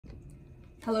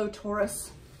Hello,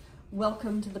 Taurus.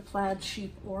 Welcome to the Plaid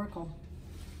Sheep Oracle.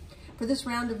 For this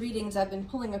round of readings, I've been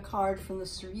pulling a card from the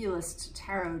Surrealist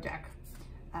Tarot deck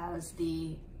as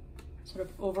the sort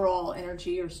of overall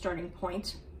energy or starting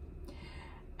point.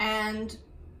 And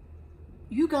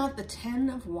you got the 10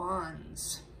 of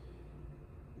Wands.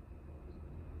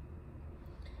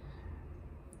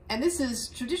 And this is,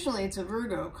 traditionally it's a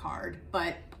Virgo card,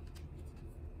 but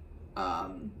I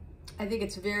think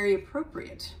it's very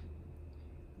appropriate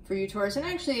for you, Taurus, and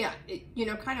actually, you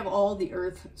know, kind of all the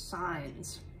earth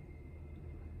signs.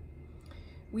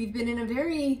 We've been in a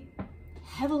very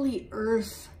heavily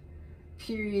earth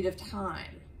period of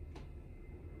time.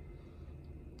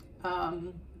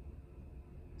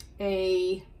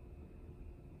 A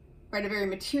very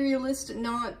materialist, and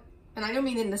I don't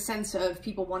mean in the sense of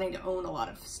people wanting to own a lot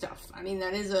of stuff. I mean,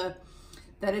 that is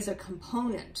a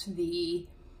component, the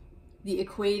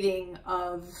equating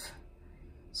of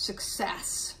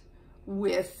success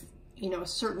with, you know, a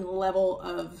certain level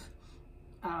of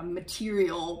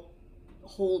material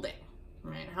holding,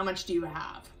 right? How much do you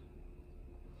have?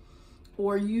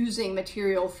 Or using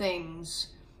material things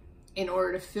in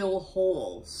order to fill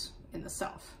holes in the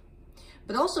self.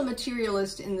 But also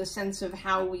materialist in the sense of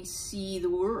how we see the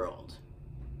world.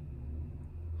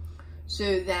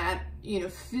 So that, you know,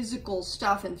 physical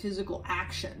stuff and physical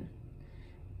action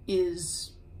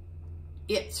is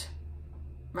it,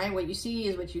 right? What you see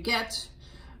is what you get.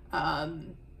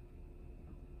 And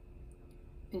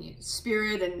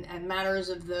spirit and matters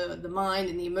of the mind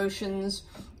and the emotions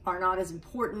are not as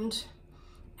important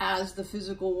as the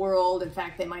physical world. In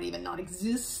fact, they might even not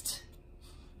exist.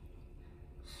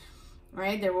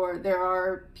 Right? There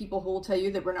are people who will tell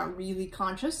you that we're not really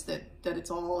conscious, that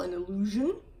it's all an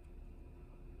illusion.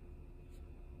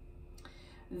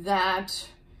 That,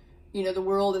 you know, the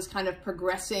world is kind of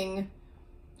progressing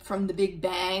from the Big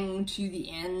Bang to the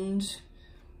end.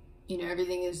 You know,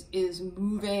 everything is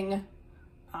moving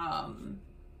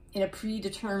in a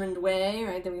predetermined way,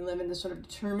 right? That we live in this sort of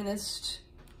determinist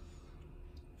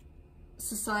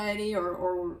society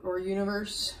or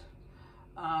universe.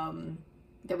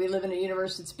 That we live in a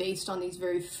universe that's based on these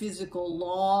very physical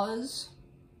laws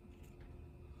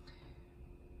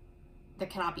that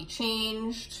cannot be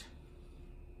changed.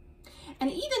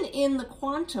 And even in the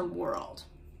quantum world,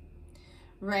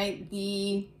 right,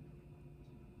 the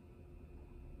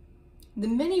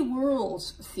many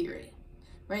worlds theory,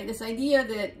 right, this idea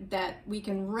that we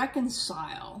can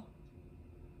reconcile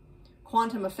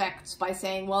quantum effects by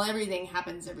saying, well, everything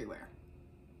happens everywhere.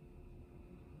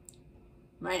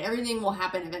 Right, everything will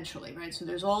happen eventually, right? So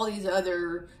there's all these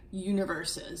other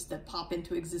universes that pop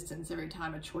into existence every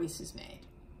time a choice is made.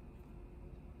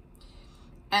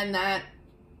 And that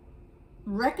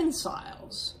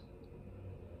reconciles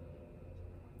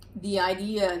the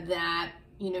idea that,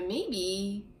 you know,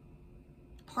 maybe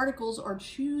particles are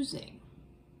choosing.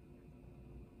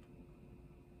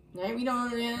 Right? We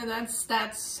don't, yeah,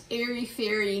 that's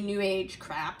airy-fairy new age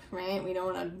crap, right? We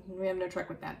have no truck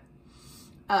with that.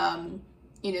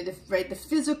 You know, the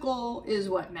physical is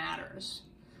what matters.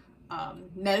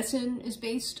 Medicine is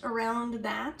based around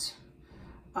that.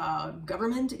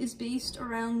 Government is based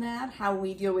around that. How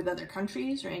we deal with other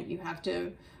countries, right? You have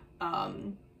to,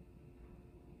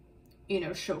 you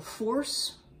know, show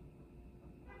force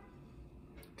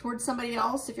towards somebody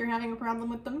else if you're having a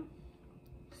problem with them.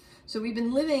 So we've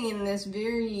been living in this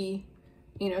very,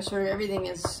 you know, sort of everything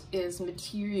is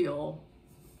material,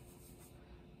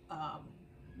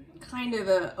 kind of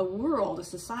a world, a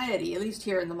society, at least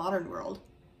here in the modern world.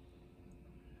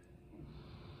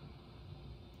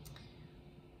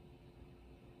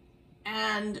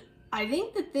 And I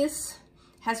think that this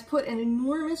has put an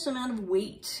enormous amount of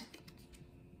weight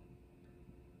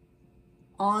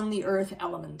on the earth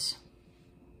element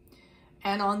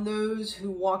and on those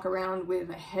who walk around with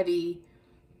a heavy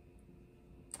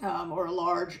or a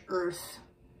large earth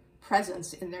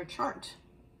presence in their chart,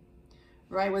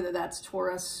 right? Whether that's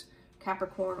Taurus,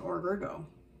 Capricorn, or Virgo.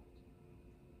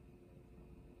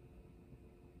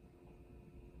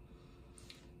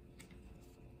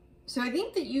 So I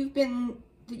think that you've been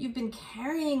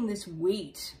carrying this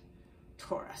weight,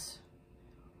 Taurus.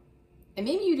 And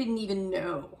maybe you didn't even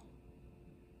know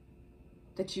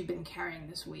that you've been carrying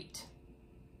this weight.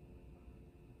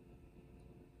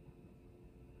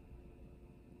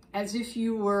 As if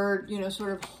you were, you know,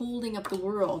 sort of holding up the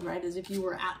world, right? As if you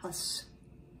were Atlas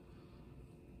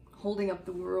holding up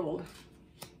the world.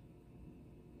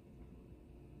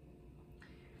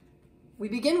 We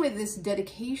begin with this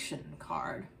dedication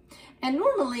card. And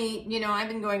normally, you know, I've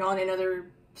been going on in other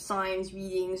signs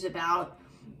readings about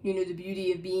you know, the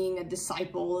beauty of being a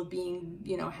disciple, of being,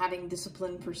 you know, having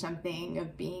discipline for something,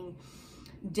 of being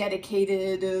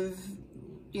dedicated, of,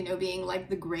 you know, being like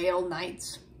the Grail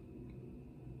Knights.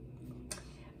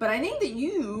 But I think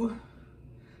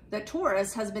that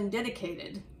Taurus has been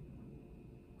dedicated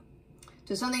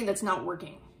to something that's not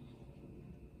working,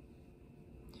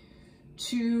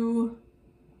 to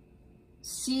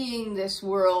seeing this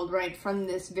world, right, from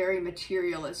this very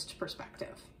materialist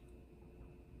perspective.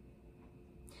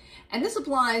 And this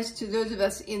applies to those of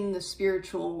us in the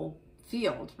spiritual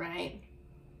field, right?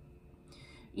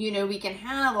 You know, we can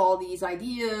have all these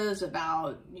ideas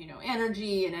about, you know,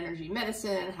 energy and energy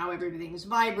medicine, how everything's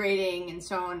vibrating and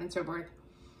so on and so forth.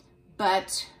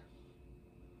 But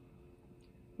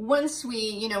once we,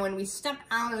 you know, when we step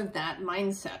out of that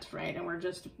mindset, right, and we're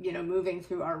just, you know, moving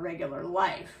through our regular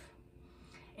life,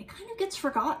 it kind of gets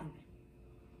forgotten,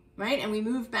 right? And we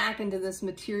move back into this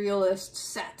materialist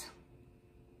set.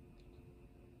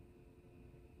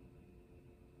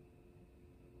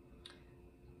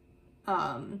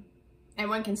 And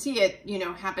one can see it, you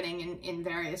know, happening in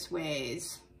various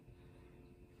ways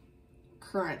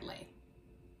currently.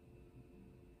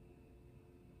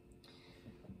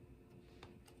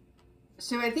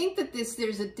 So I think that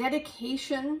there's a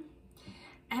dedication,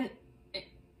 and,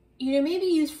 you know, maybe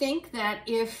you think that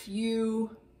if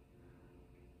you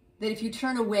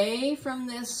turn away from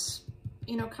this,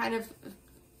 you know, kind of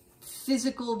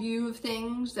physical view of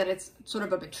things, that it's sort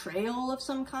of a betrayal of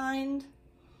some kind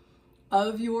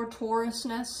of your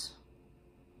Taurusness,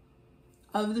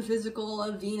 of the physical,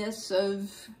 of Venus,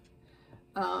 of,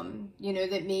 you know,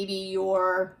 that maybe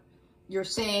you're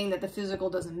saying that the physical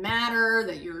doesn't matter,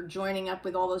 that you're joining up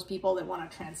with all those people that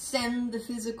want to transcend the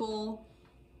physical.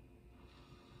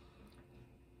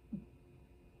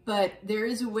 But there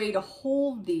is a way to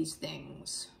hold these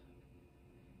things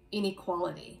in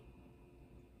equality,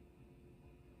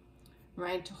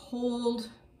 right? To hold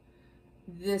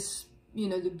this, you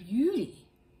know, the beauty,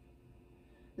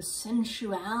 the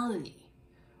sensuality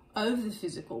of the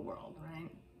physical world, right?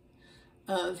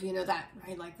 Of, you know, that,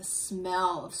 right, like the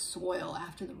smell of soil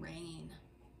after the rain,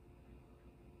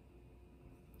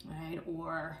 right?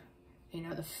 Or, you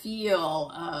know, the feel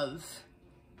of,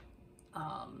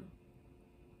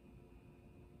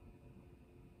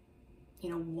 you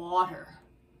know, water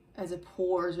as it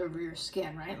pours over your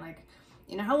skin, right? Like,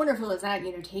 you know, how wonderful is that,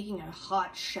 you know, taking a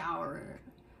hot shower,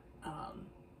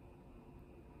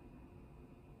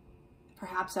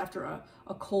 perhaps after a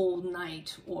cold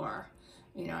night, or,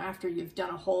 you know, after you've done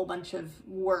a whole bunch of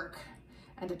work,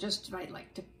 and to just, right,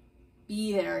 like to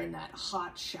be there in that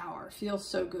hot shower feels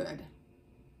so good.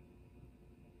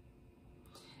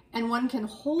 And one can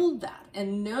hold that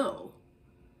and know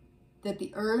that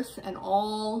the earth and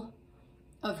all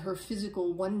of her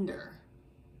physical wonder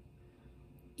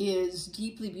is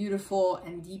deeply beautiful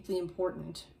and deeply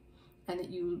important, and that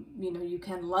you know, you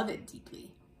can love it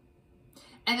deeply.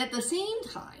 And at the same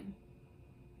time,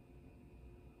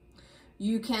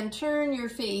 you can turn your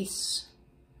face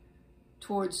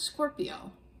towards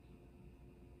Scorpio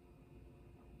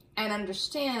and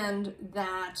understand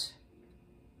that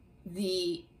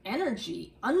the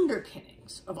energy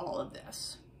underpinnings of all of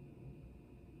this,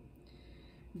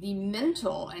 the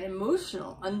mental and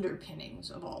emotional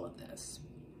underpinnings of all of this,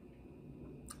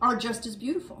 are just as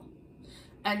beautiful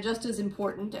and just as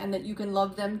important, and that you can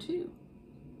love them too.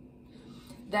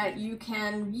 That you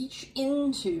can reach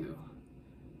into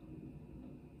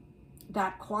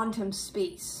that quantum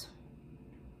space,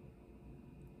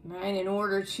 right, in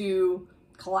order to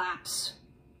collapse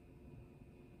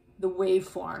the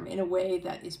waveform in a way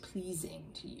that is pleasing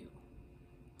to you.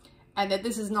 And that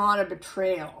this is not a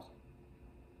betrayal,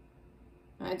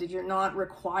 right? That you're not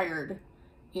required,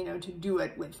 you know, to do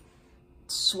it with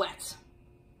sweat.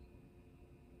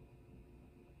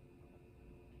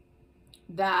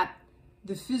 That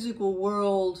the physical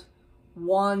world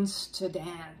wants to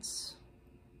dance.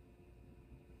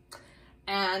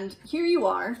 And here you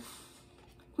are,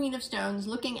 Queen of Stones,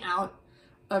 looking out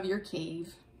of your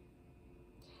cave.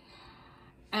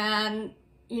 And,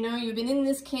 you know, you've been in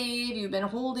this cave, you've been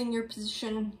holding your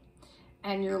position,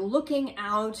 and you're looking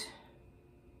out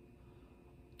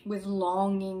with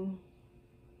longing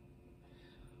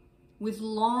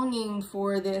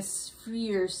for this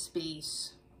freer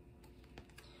space,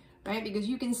 right? Because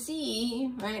you can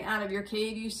see, right, out of your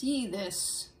cave, you see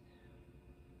this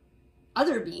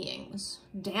other beings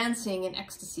dancing in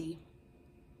ecstasy.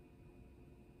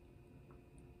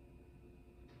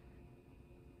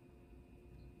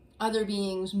 Other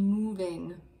beings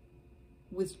moving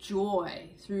with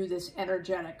joy through this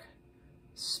energetic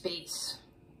space.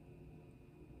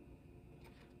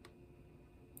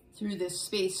 through this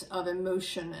space of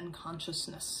emotion and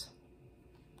consciousness.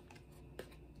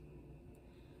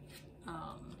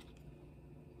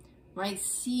 Right?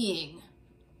 Seeing,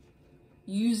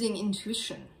 using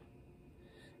intuition,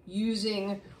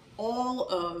 using all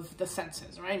of the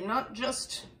senses, right? Not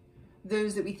just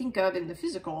those that we think of in the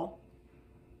physical,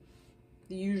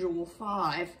 the usual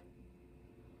 5,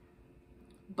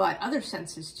 but other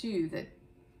senses too that,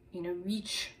 you know,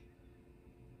 reach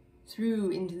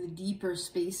through into the deeper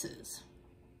spaces,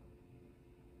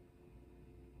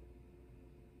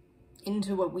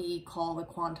 into what we call the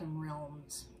quantum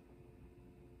realms.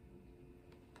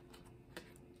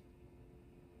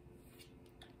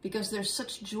 Because there's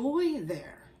such joy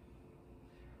there,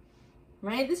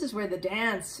 right? This is where the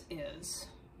dance is.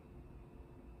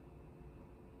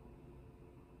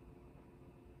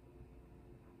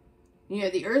 You know,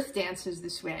 the earth dances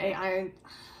this way. I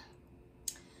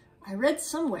read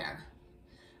somewhere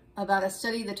about a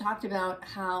study that talked about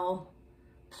how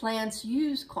plants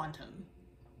use quantum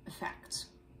effects,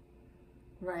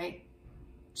 right?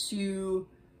 To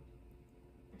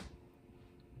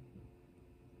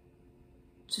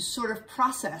sort of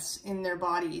process in their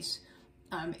bodies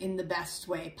in the best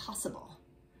way possible,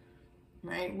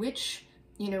 right? Which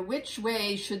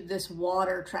way should this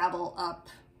water travel up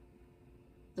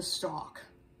the stalk,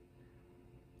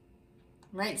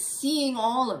 right? Seeing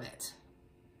all of it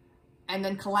and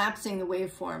then collapsing the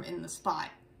waveform in the spot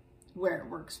where it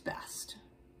works best.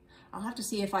 I'll have to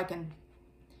see if I can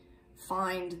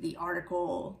find the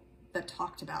article that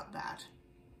talked about that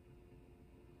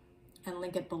and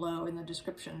link it below in the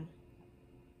description.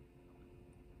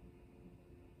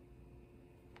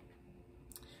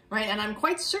 Right, and I'm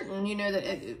quite certain, you know,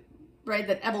 that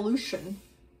that evolution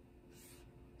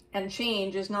and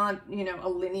change is not, you know, a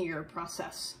linear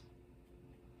process.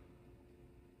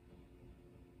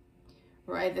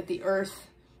 Right, that the earth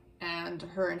and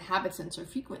her inhabitants are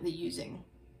frequently using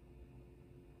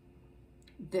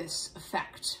this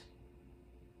effect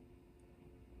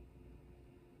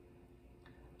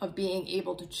of being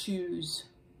able to choose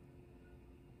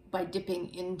by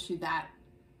dipping into that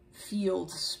field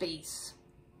space,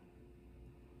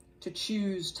 to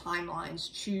choose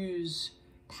timelines, choose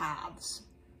paths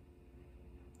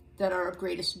that are of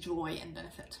greatest joy and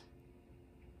benefit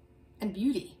and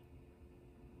beauty.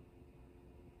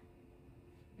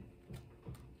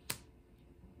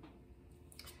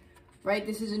 Right?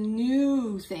 This is a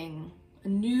new thing, a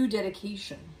new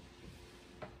dedication.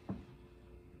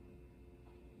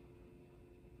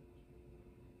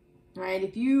 Right?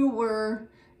 If you were,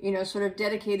 you know, sort of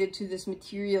dedicated to this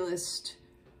materialist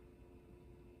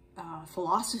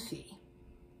philosophy,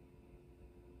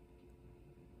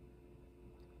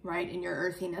 right, in your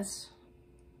earthiness,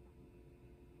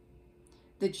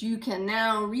 that you can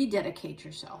now rededicate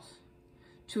yourself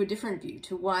to a different view,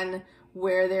 to one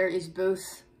where there is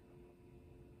both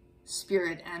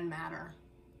spirit and matter,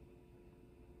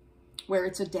 where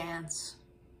it's a dance,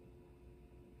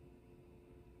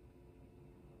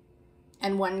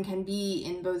 and one can be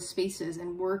in both spaces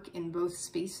and work in both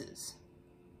spaces.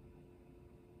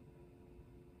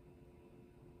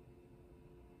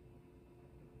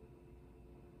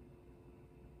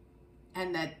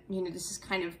 And that, you know, this is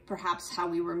kind of perhaps how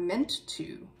we were meant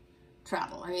to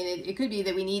travel. I mean, it could be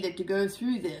that we needed to go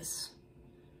through this,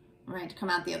 right, to come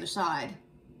out the other side.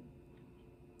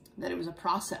 That it was a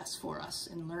process for us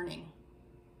in learning.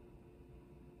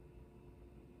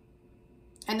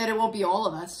 And that it won't be all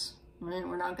of us, right?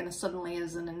 We're not going to suddenly,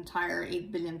 as an entire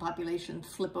 8 billion population,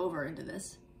 flip over into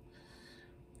this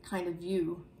kind of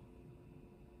view.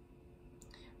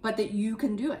 But that you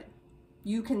can do it.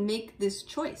 You can make this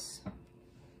choice.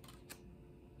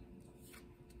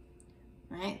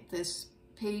 Right? This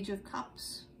Page of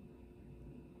Cups.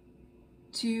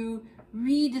 To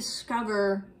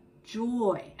rediscover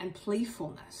joy and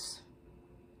playfulness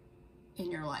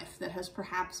in your life that has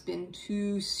perhaps been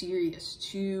too serious,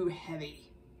 too heavy,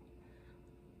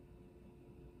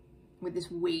 with this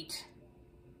weight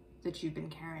that you've been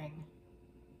carrying.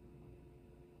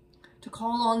 To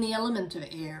call on the element of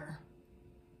air.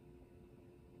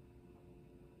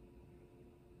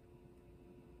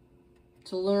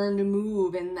 To learn to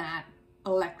move in that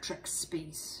electric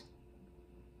space.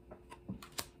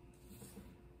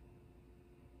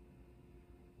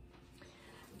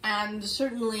 And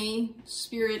certainly,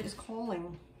 Spirit is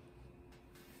calling.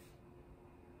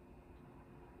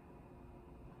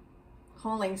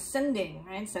 Calling, sending,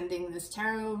 right? Sending this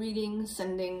tarot reading,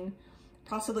 sending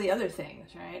possibly other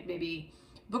things, right? Maybe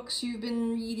books you've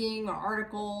been reading, or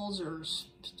articles, or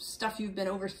stuff you've been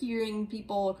overhearing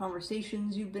people,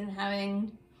 conversations you've been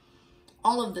having.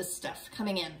 All of this stuff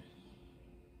coming in.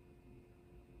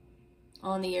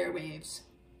 on the airwaves.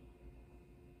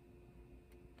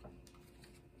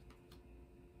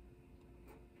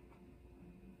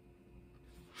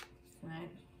 Right?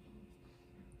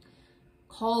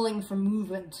 Calling for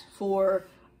movement, for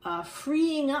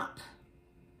freeing up,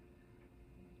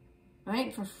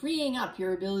 right? For freeing up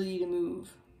your ability to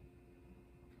move.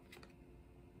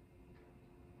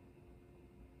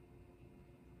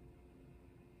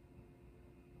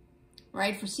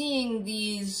 Right? For seeing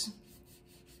these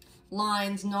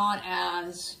lines not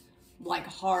as like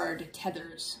hard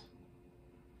tethers,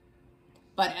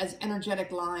 but as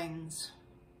energetic lines.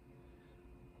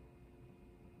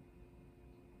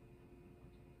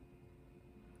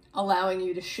 Allowing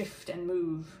you to shift and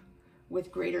move with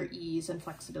greater ease and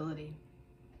flexibility.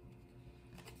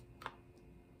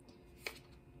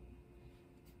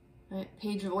 Right?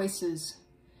 Page of Voices,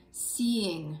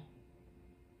 seeing.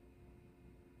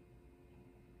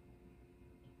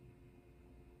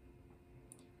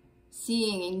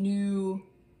 Seeing a new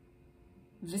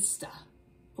vista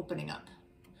opening up.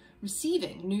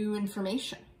 Receiving new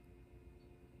information.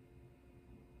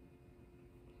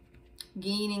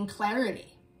 Gaining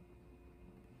clarity.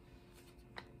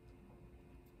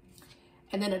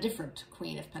 And then a different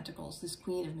Queen of Pentacles, this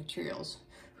Queen of Materials,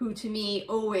 who to me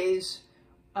always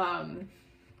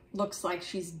looks like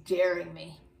she's daring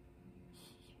me.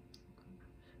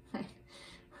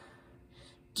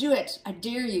 Do it, I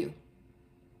dare you.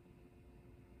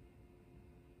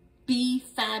 Be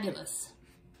fabulous.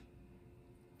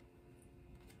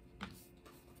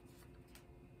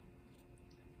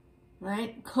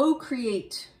 Right?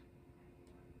 Co-create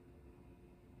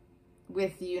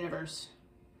with the universe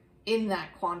in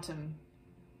that quantum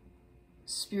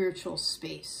spiritual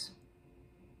space.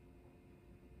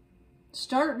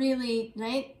 Start really,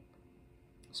 right?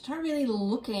 Start really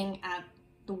looking at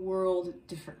the world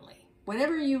differently,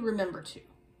 whenever you remember to.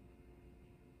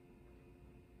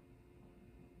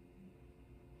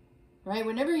 Right?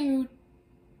 Whenever you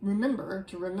remember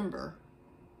to remember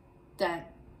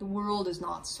that the world is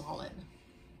not solid.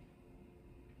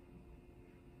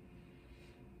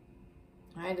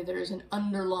 Right? That there is an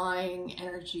underlying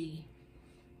energy,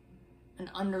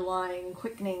 an underlying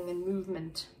quickening and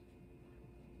movement,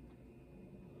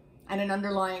 and an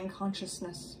underlying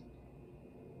consciousness.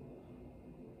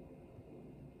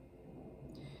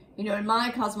 You know, in my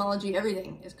cosmology,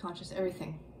 everything is conscious,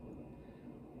 everything.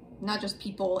 Not just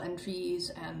people and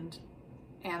trees and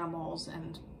animals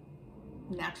and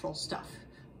natural stuff,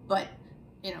 but,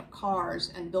 you know,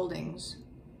 cars and buildings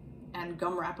and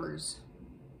gum wrappers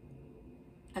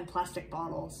and plastic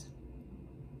bottles.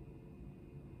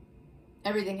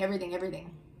 Everything, everything,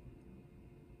 everything.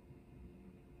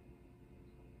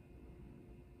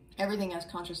 Everything has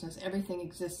consciousness. Everything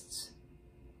exists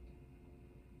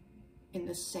in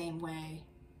the same way.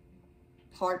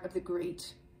 Part of the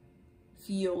great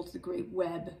field, the great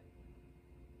web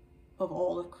of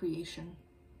all of creation.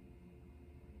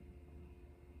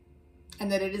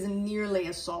 And that it isn't nearly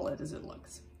as solid as it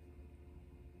looks.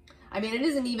 I mean, it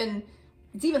isn't even,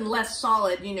 it's even less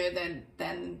solid, you know,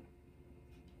 than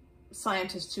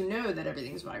scientists who know that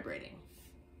everything's vibrating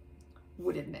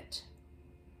would admit.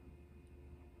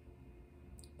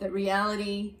 That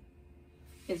reality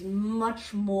is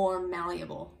much more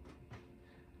malleable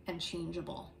and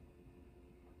changeable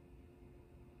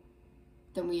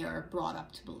than we are brought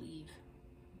up to believe.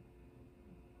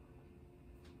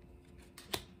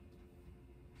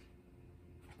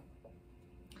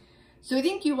 So I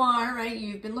think you are, right?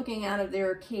 You've been looking out of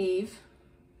their cave,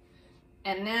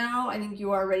 and now I think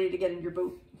you are ready to get in your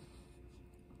boat.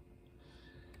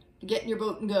 To get in your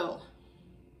boat and go.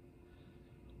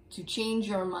 To change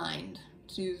your mind,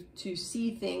 to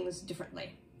see things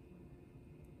differently.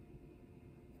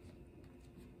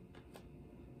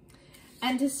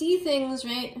 And to see things,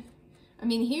 right? I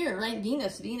mean, here, right?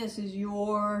 Venus is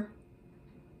your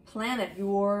planet,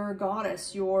 your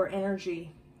goddess, your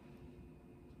energy.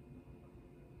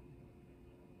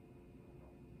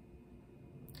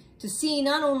 To see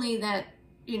not only that,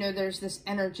 you know, there's this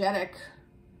energetic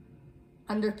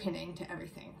underpinning to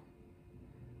everything,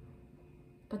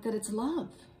 but that it's love.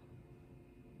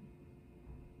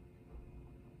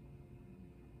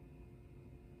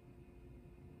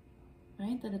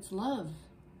 Right? That it's love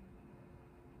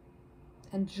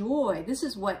and joy. This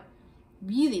is what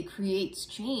really creates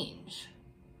change.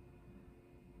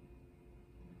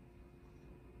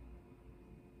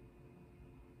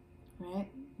 Right?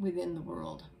 Within the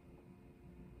world.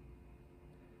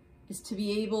 Is to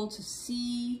be able to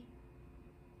see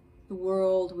the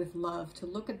world with love, to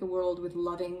look at the world with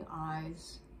loving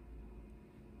eyes,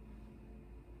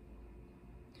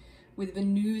 with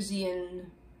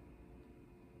Venusian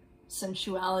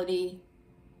sensuality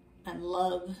and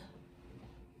love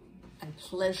and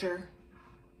pleasure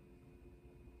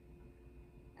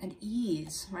and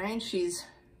ease, right? She's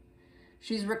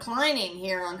reclining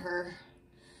here on her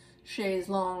chaise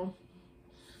longue.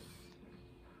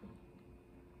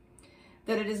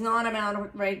 That it is not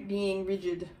about, right, being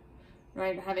rigid,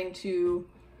 right, having to,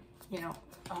 you know,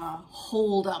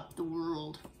 hold up the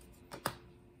world,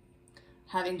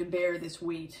 having to bear this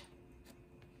weight.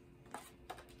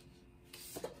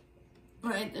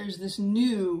 Right, there's this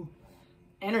new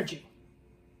energy,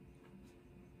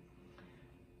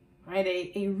 right,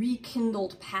 a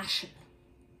rekindled passion.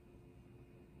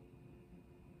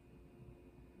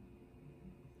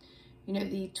 You know,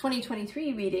 the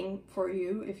 2023 reading for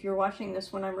you, if you're watching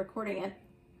this when I'm recording it,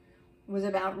 was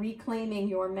about reclaiming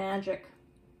your magic.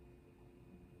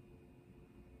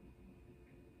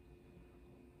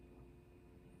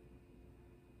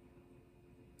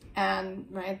 And,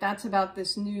 right, that's about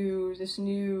this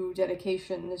new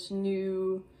dedication, this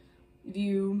new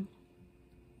view,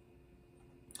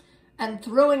 and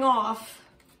throwing off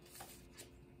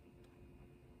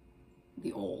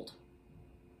the old.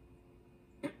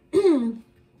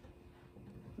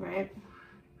 Right?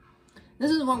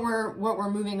 This is what we're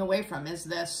moving away from, is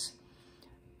this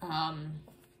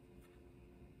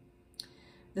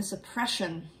this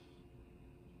oppression.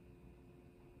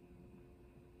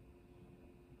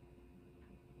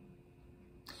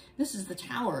 This is the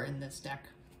Tower in this deck.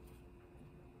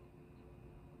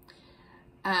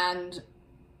 And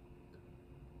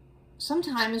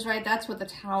sometimes, right, that's what the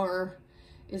Tower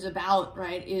is about,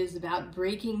 right, is about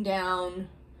breaking down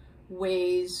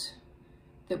ways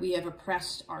that we have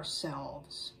oppressed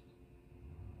ourselves.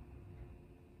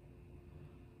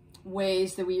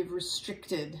 Ways that we have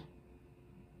restricted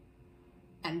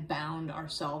and bound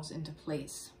ourselves into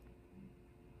place.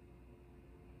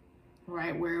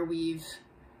 Right, where we've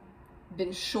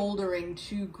been shouldering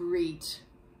too great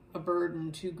a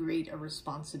burden, too great a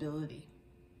responsibility.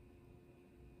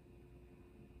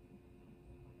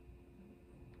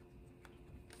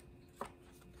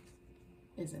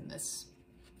 Is in this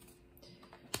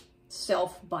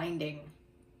self-binding.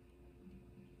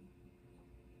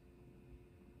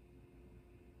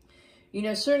 You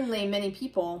know, certainly many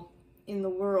people in the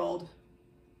world,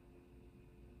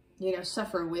 you know,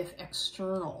 suffer with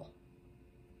external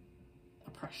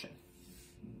oppression.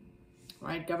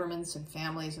 Right? Governments and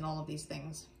families and all of these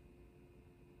things.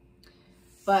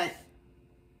 But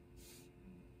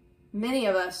many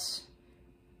of us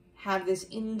have this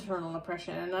internal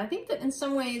oppression. And I think that in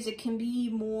some ways it can be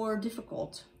more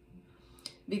difficult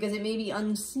because it may be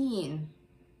unseen.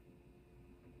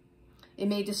 It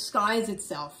may disguise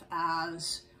itself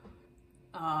as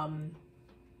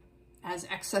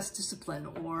excess discipline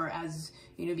or as,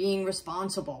 you know, being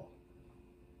responsible.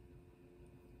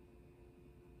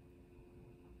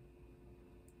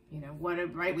 You know,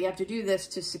 right? We have to do this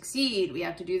to succeed. We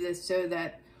have to do this so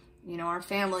that, you know, our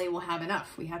family will have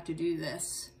enough. We have to do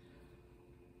this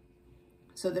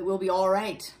so that we'll be all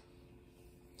right,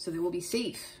 so that we'll be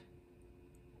safe.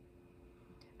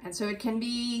 And so it can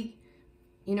be,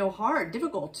 you know, hard,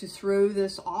 difficult to throw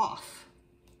this off.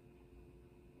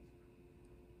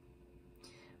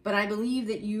 But I believe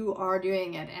that you are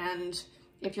doing it. And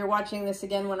if you're watching this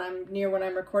again when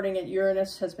I'm recording it,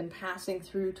 Uranus has been passing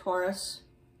through Taurus.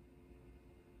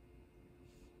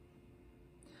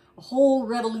 A whole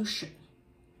revolution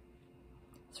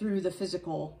through the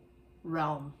physical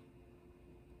realm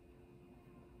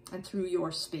and through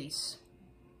your space.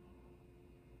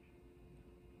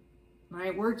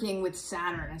 Right? Working with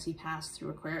Saturn as he passed through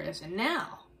Aquarius. And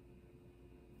now,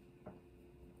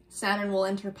 Saturn will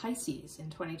enter Pisces in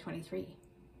 2023.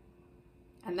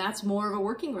 And that's more of a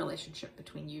working relationship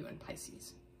between you and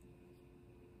Pisces.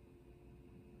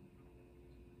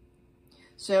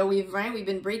 So we've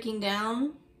been breaking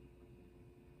down,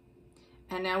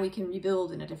 and now we can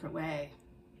rebuild in a different way,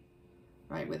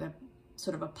 right? With a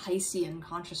sort of a Piscean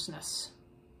consciousness.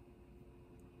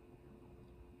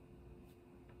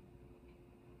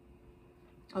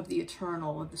 Of the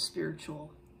eternal, of the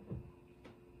spiritual,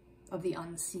 of the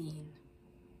unseen.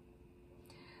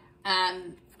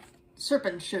 And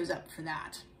Serpent shows up for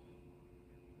that.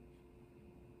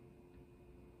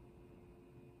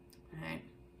 All right.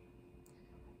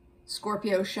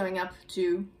 Scorpio showing up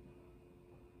too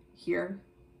here.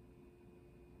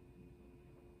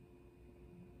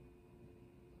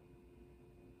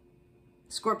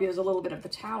 Scorpio is a little bit of the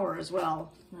Tower as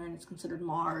well, right? It's considered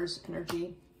Mars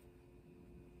energy.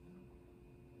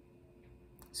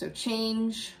 So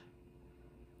change,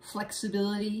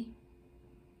 flexibility,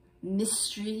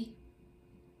 mystery,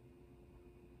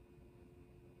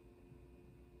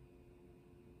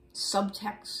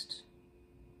 subtext.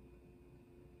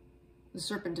 The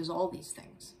serpent is all these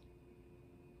things,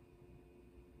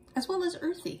 as well as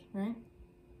earthy, right?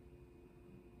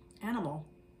 Animal.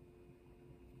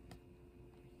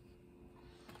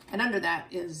 And under that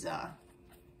is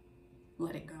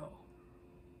letting go.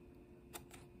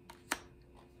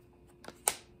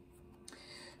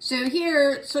 So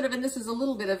here, sort of, and this is a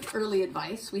little bit of early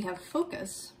advice, we have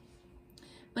focus,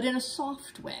 but in a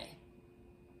soft way.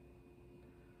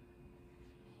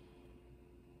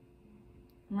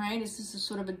 Right? This is a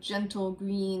sort of a gentle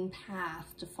green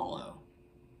path to follow.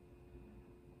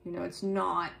 You know, it's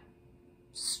not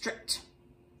strict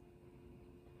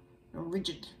or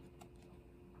rigid,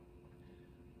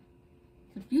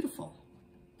 but beautiful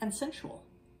and sensual.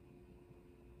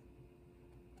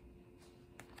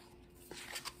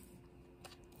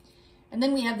 And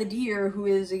then we have the deer, who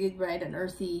is, right, an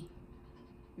earthy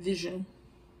vision,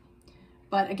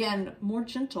 but again, more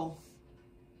gentle.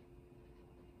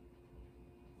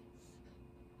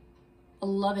 A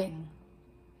loving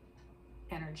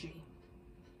energy.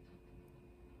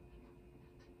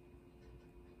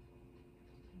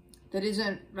 That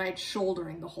isn't, right,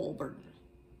 shouldering the whole burden.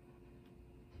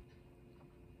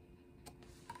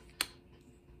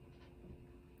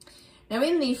 Now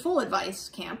in the full advice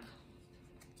camp,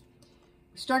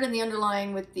 we start in the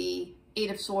underlying with the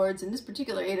Eight of Swords, and this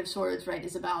particular Eight of Swords, right,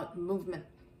 is about movement.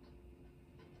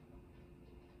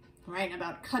 Right,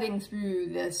 about cutting through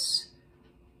this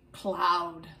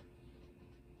cloud,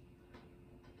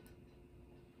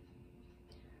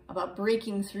 about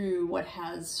breaking through what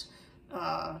has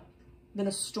been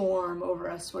a storm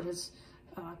over us, what has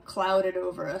clouded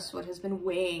over us, what has been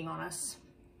weighing on us.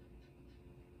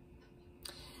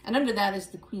 And under that is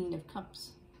the Queen of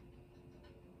Cups,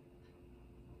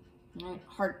 right?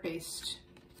 Heart-based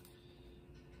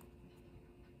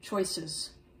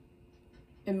choices,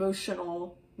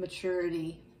 emotional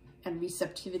maturity and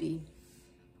receptivity.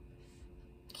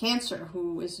 Cancer,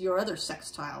 who is your other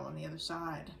sextile on the other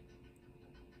side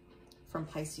from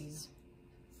Pisces.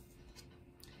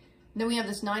 And then we have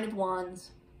this Nine of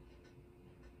Wands,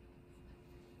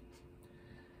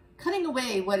 cutting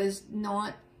away what is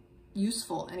not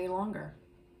useful any longer.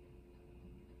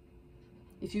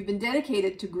 If you've been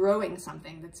dedicated to growing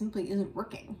something that simply isn't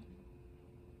working,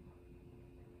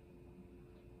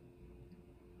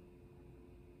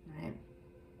 right,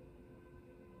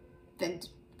 then,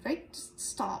 right, just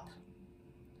stop.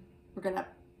 We're gonna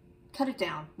cut it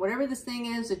down. Whatever this thing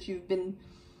is that you've been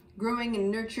growing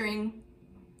and nurturing,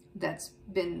 that's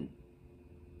been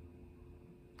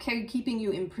keeping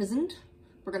you imprisoned,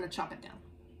 we're gonna chop it down.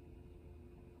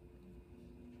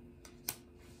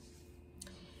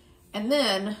 And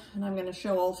then, and I'm going to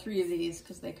show all three of these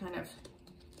because they kind of,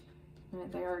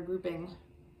 right, they are a grouping.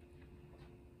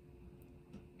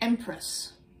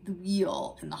 Empress, the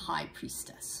Wheel, and the High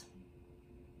Priestess.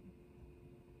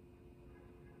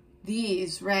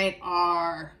 These, right,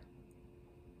 are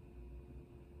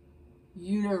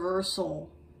universal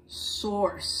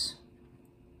source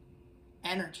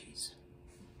energies,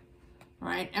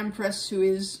 right? Empress, who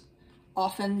is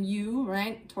often you,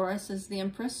 right? Taurus is the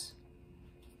Empress.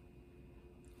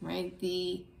 Right,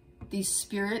 the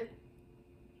spirit,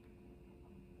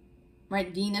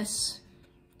 right, Venus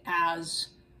as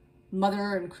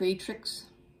mother and creatrix,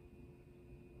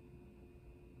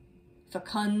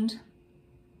 fecund,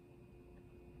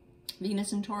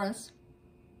 Venus and Taurus.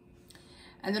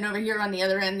 And then over here on the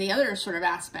other end, the other sort of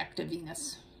aspect of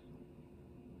Venus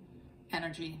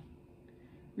energy,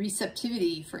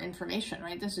 receptivity for information,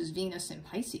 right? This is Venus in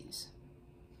Pisces,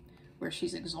 where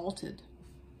she's exalted.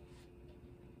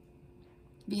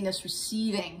 Venus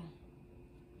receiving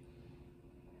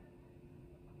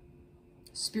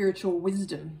spiritual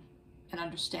wisdom and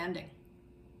understanding.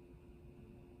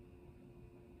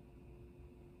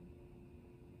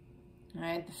 All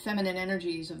right, the feminine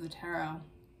energies of the tarot.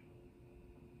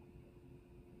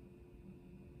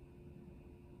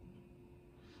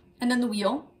 And then the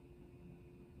Wheel.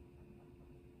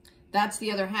 That's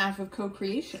the other half of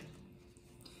co-creation.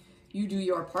 You do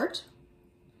your part,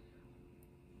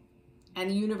 and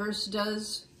the universe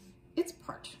does its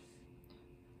part.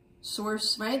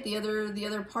 Source, right? The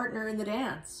other partner in the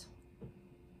dance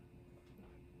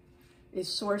is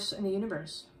Source and the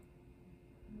universe.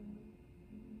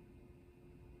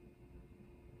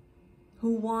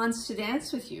 Who wants to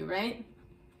dance with you, right?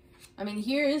 I mean,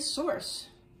 here is Source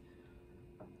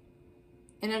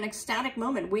in an ecstatic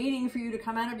moment, waiting for you to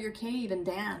come out of your cave and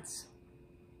dance.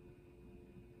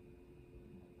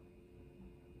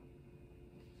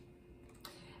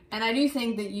 And I do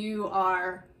think that you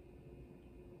are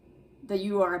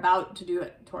about to do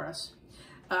it, Taurus.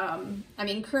 I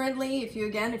mean, currently, if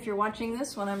you're watching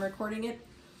this when I'm recording it,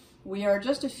 we are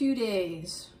just a few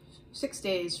days, 6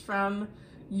 days from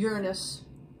Uranus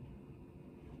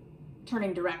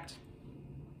turning direct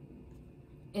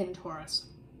in Taurus.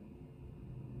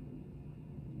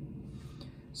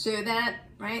 So that,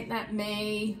 right, that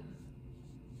may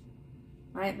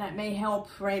help,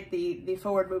 right, the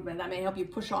forward movement. That may help you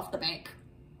push off the bank.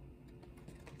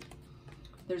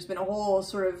 There's been a whole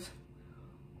sort of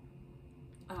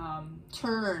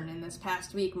turn in this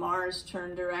past week. Mars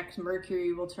turned direct,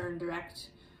 Mercury will turn direct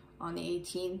on the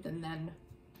 18th, and then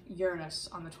Uranus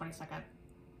on the 22nd.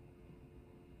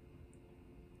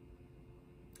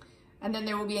 And then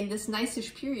there will be in this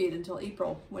nice-ish period until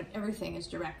April when everything is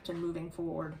direct and moving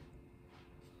forward.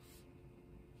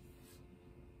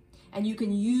 And you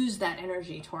can use that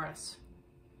energy, Taurus,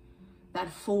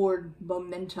 that forward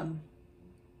momentum,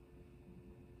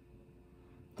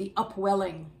 the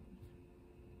upwelling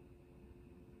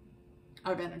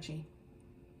of energy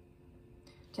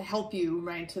to help you,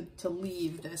 right, to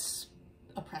leave this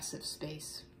oppressive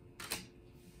space.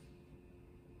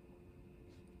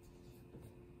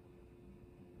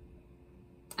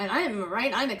 And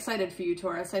I'm excited for you,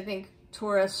 Taurus. I think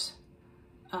Taurus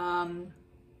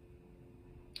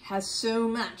has so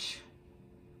much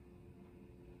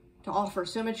to offer,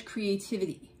 so much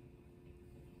creativity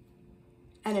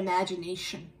and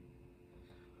imagination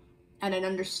and an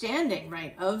understanding,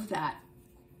 right, of that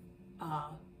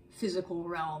physical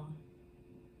realm.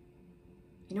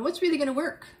 You know, what's really going to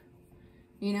work?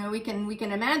 You know, we can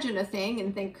imagine a thing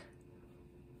and think,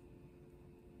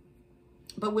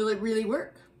 but will it really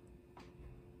work?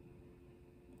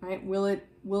 Right? Will it,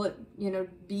 you know,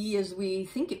 be as we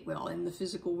think it will in the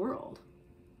physical world?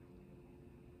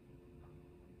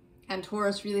 And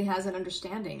Taurus really has an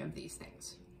understanding of these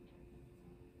things.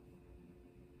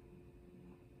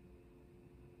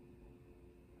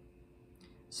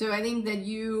 So I think that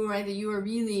you are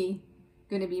really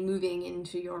going to be moving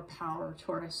into your power,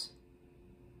 Taurus,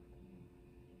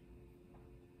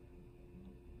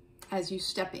 as you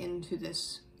step into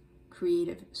this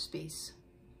creative space.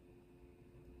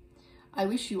 I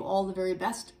wish you all the very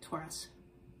best, Taurus,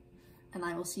 and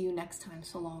I will see you next time.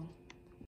 So long.